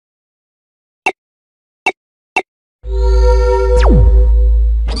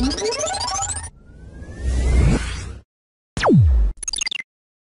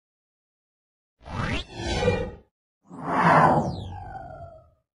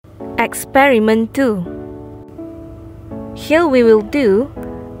Experiment 2. Here we will do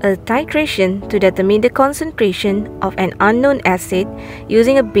a titration to determine the concentration of an unknown acid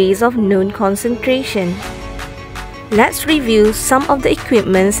using a base of known concentration. Let's review some of the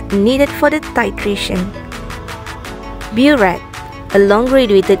equipments needed for the titration. Burette, a long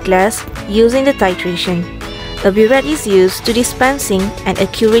graduated glass using the titration. A burette is used to dispensing an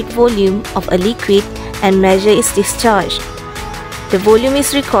accurate volume of a liquid and measure its discharge. The volume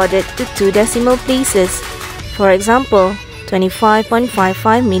is recorded to 2 decimal places, for example,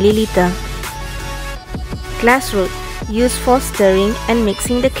 25.55 milliliter. Glass rod, used for stirring and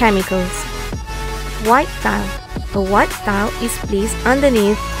mixing the chemicals. White tile. A white tile is placed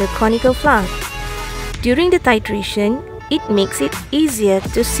underneath the conical flask. During the titration, it makes it easier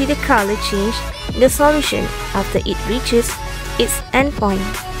to see the color change in the solution after it reaches its endpoint.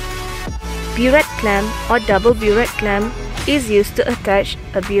 Burette clamp or double burette clamp is used to attach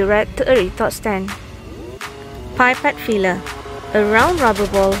a burette to a retort stand. Pipette filler. A round rubber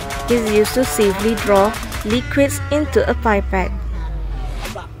ball is used to safely draw liquids into a pipette.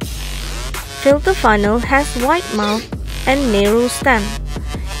 Filter funnel has wide mouth and narrow stem.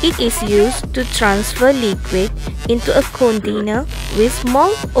 It is used to transfer liquid into a container with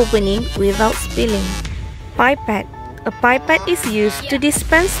small opening without spilling. Pipette. A pipette is used to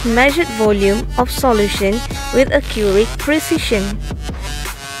dispense measured volume of solution with accurate precision.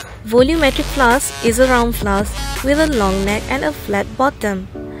 Volumetric flask is a round flask with a long neck and a flat bottom.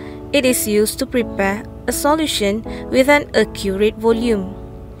 It is used to prepare a solution with an accurate volume.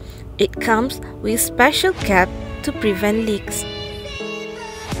 It comes with special cap to prevent leaks.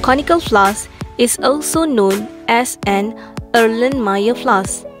 Conical flask is also known as an Erlenmeyer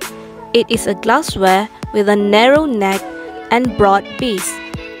flask. It is a glassware with a narrow neck and broad base.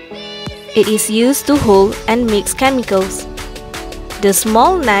 It is used to hold and mix chemicals. The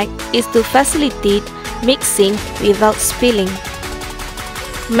small neck is to facilitate mixing without spilling.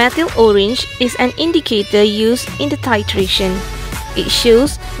 Methyl orange is an indicator used in the titration. It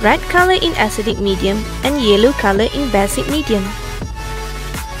shows red color in acidic medium and yellow color in basic medium.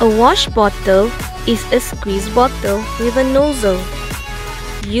 A wash bottle is a squeeze bottle with a nozzle,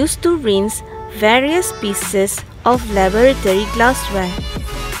 used to rinse various pieces of laboratory glassware.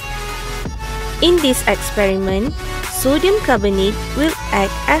 In this experiment, sodium carbonate will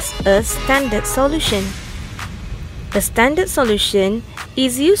act as a standard solution. A standard solution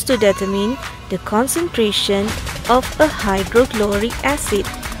is used to determine the concentration of a hydrochloric acid.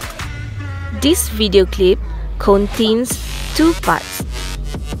 This video clip contains 2 parts.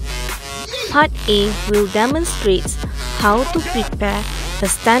 Part A will demonstrate how to prepare a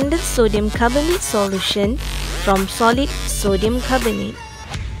standard sodium carbonate solution from solid sodium carbonate.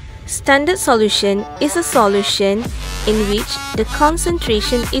 Standard solution is a solution in which the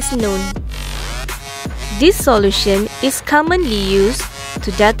concentration is known. This solution is commonly used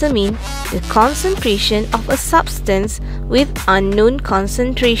to determine the concentration of a substance with unknown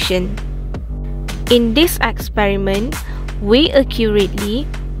concentration. In this experiment, weigh accurately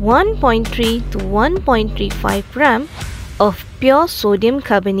 1.3 to 1.35 gram of pure sodium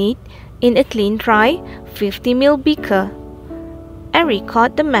carbonate in a clean dry 50 ml beaker and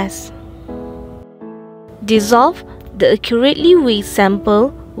record the mass. Dissolve the accurately weighed sample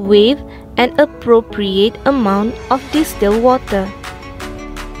with an appropriate amount of distilled water.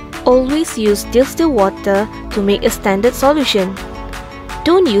 Always use distilled water to make a standard solution.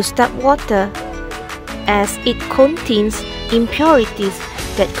 Don't use tap water, as it contains impurities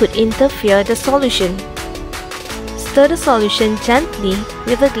that could interfere the solution. Stir the solution gently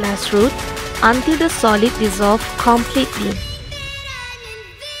with a glass rod until the solid dissolves completely.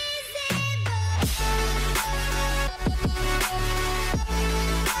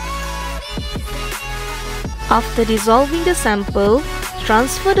 After dissolving the sample,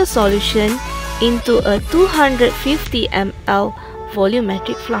 transfer the solution into a 250 ml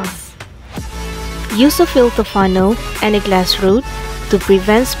volumetric flask. Use a filter funnel and a glass rod to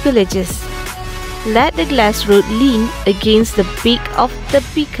prevent spillages. Let the glass rod lean against the beak of the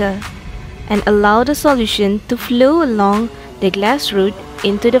beaker and allow the solution to flow along the glass rod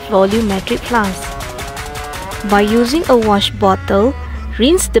into the volumetric flask. By using a wash bottle,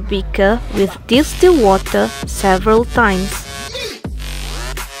 rinse the beaker with distilled water several times.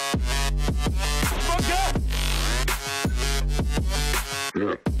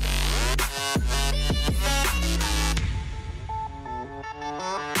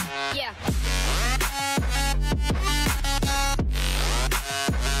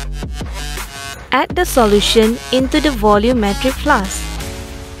 Add the solution into the volumetric flask.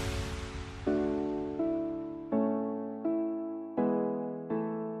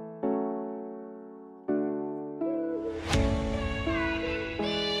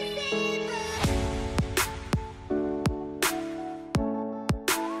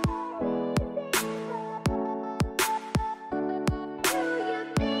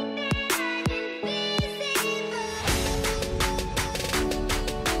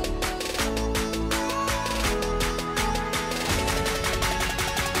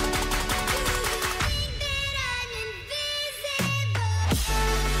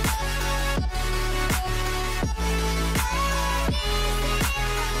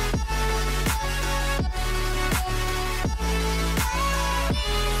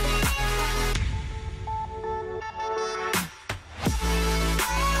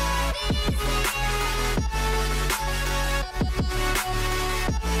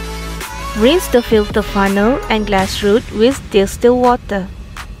 Rinse the filter funnel and glass root with distilled water.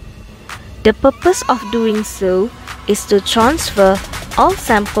 The purpose of doing so is to transfer all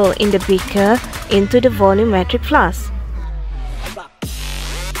sample in the beaker into the volumetric flask.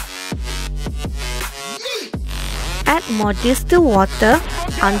 Add more distilled water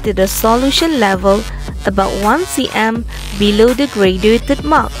until the solution level about 1 cm below the graduated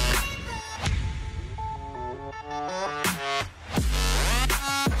mark.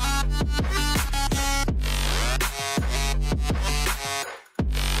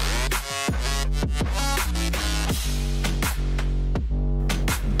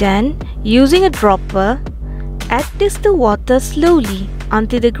 Then, using a dropper, add distilled water slowly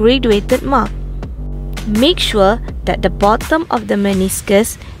until the graduated mark. Make sure that the bottom of the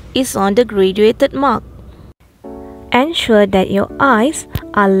meniscus is on the graduated mark. Ensure that your eyes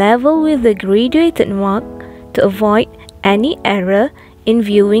are level with the graduated mark to avoid any error in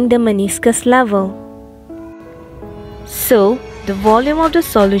viewing the meniscus level. So, the volume of the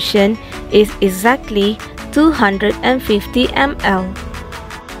solution is exactly 250 ml.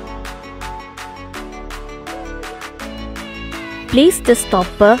 Place the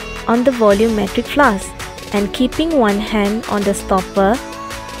stopper on the volumetric flask and keeping one hand on the stopper,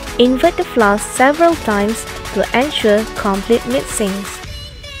 invert the flask several times to ensure complete mixings.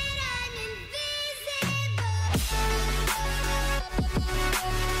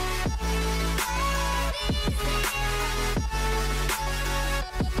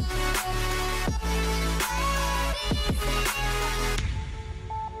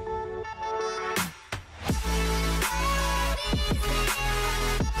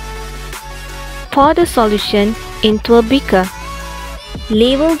 Pour the solution into a beaker.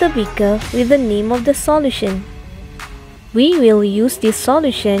 Label the beaker with the name of the solution. We will use this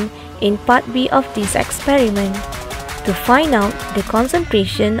solution in part B of this experiment to find out the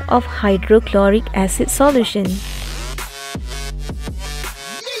concentration of hydrochloric acid solution.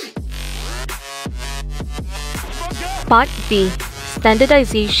 Part B.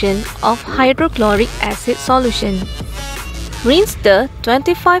 Standardization of hydrochloric acid solution. Rinse the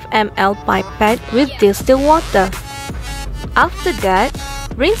 25 ml pipette with distilled water. After that,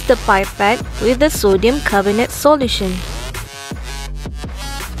 rinse the pipette with the sodium carbonate solution.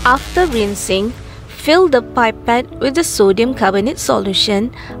 After rinsing, fill the pipette with the sodium carbonate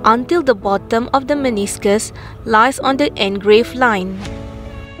solution until the bottom of the meniscus lies on the engraved line.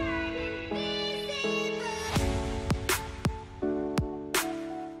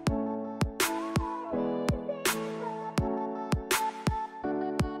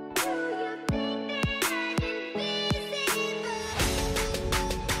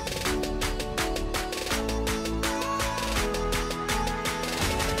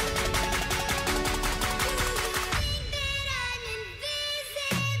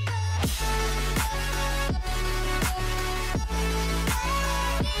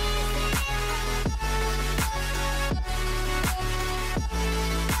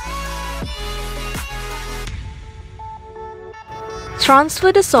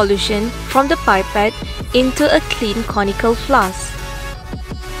 Transfer the solution from the pipette into a clean conical flask.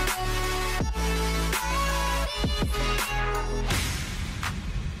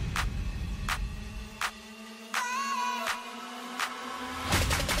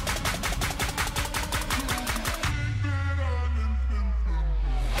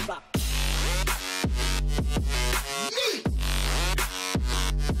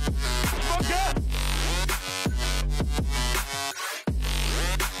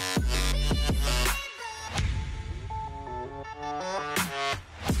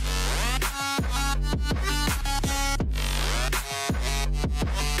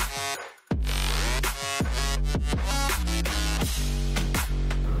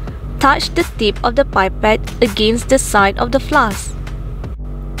 Touch the tip of the pipette against the side of the flask.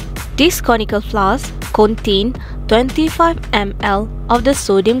 This conical flask contains 25 ml of the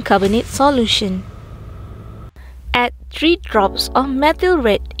sodium carbonate solution. Add 3 drops of methyl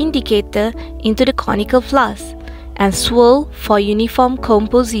red indicator into the conical flask and swirl for uniform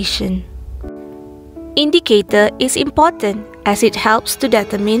composition. Indicator is important as it helps to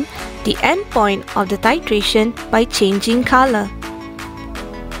determine the endpoint of the titration by changing color.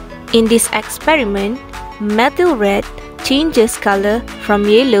 In this experiment, methyl red changes color from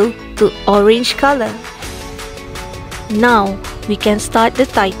yellow to orange color. Now, we can start the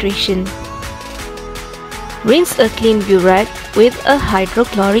titration. Rinse a clean burette with a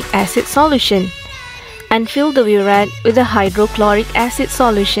hydrochloric acid solution and fill the burette with a hydrochloric acid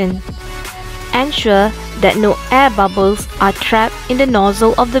solution. Ensure that no air bubbles are trapped in the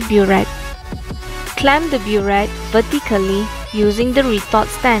nozzle of the burette. Clamp the burette vertically using the retort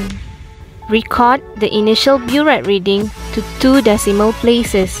stand. Record the initial burette reading to 2 decimal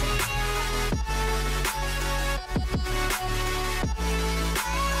places.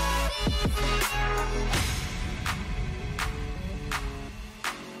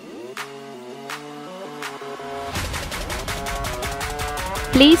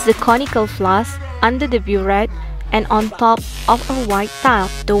 Place the conical flask under the burette and on top of a white tile.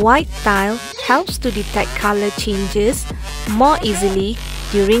 The white tile helps to detect color changes more easily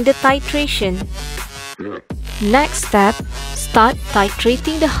during the titration. Next step, start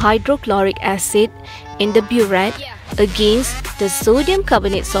titrating the hydrochloric acid in the burette against the sodium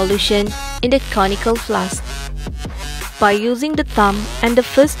carbonate solution in the conical flask. By using the thumb and the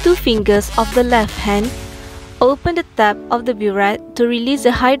first 2 fingers of the left hand, open the tap of the burette to release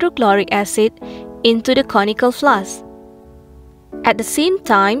the hydrochloric acid into the conical flask. At the same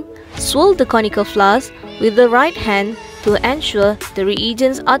time, swirl the conical flask with the right hand to ensure the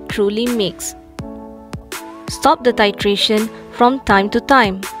reagents are truly mixed. Stop the titration from time to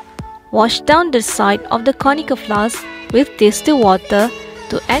time. Wash down the side of the conical flask with distilled water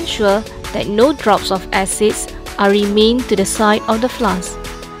to ensure that no drops of acids are remained to the side of the flask.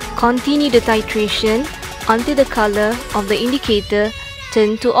 Continue the titration until the color of the indicator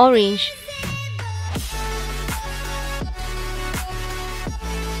turns to orange.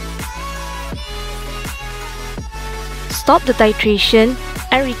 Stop the titration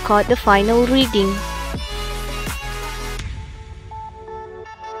and record the final reading.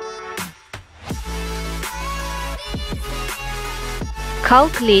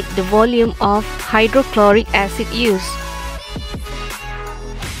 Calculate the volume of hydrochloric acid used.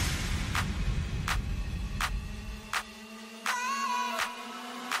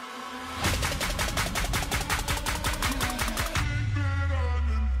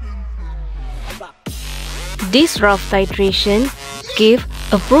 This rough titration gives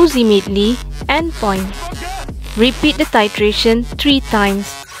approximately endpoint. Repeat the titration 3 times.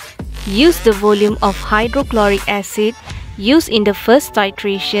 Use the volume of hydrochloric acid used in the first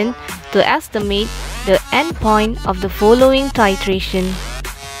titration to estimate the endpoint of the following titration.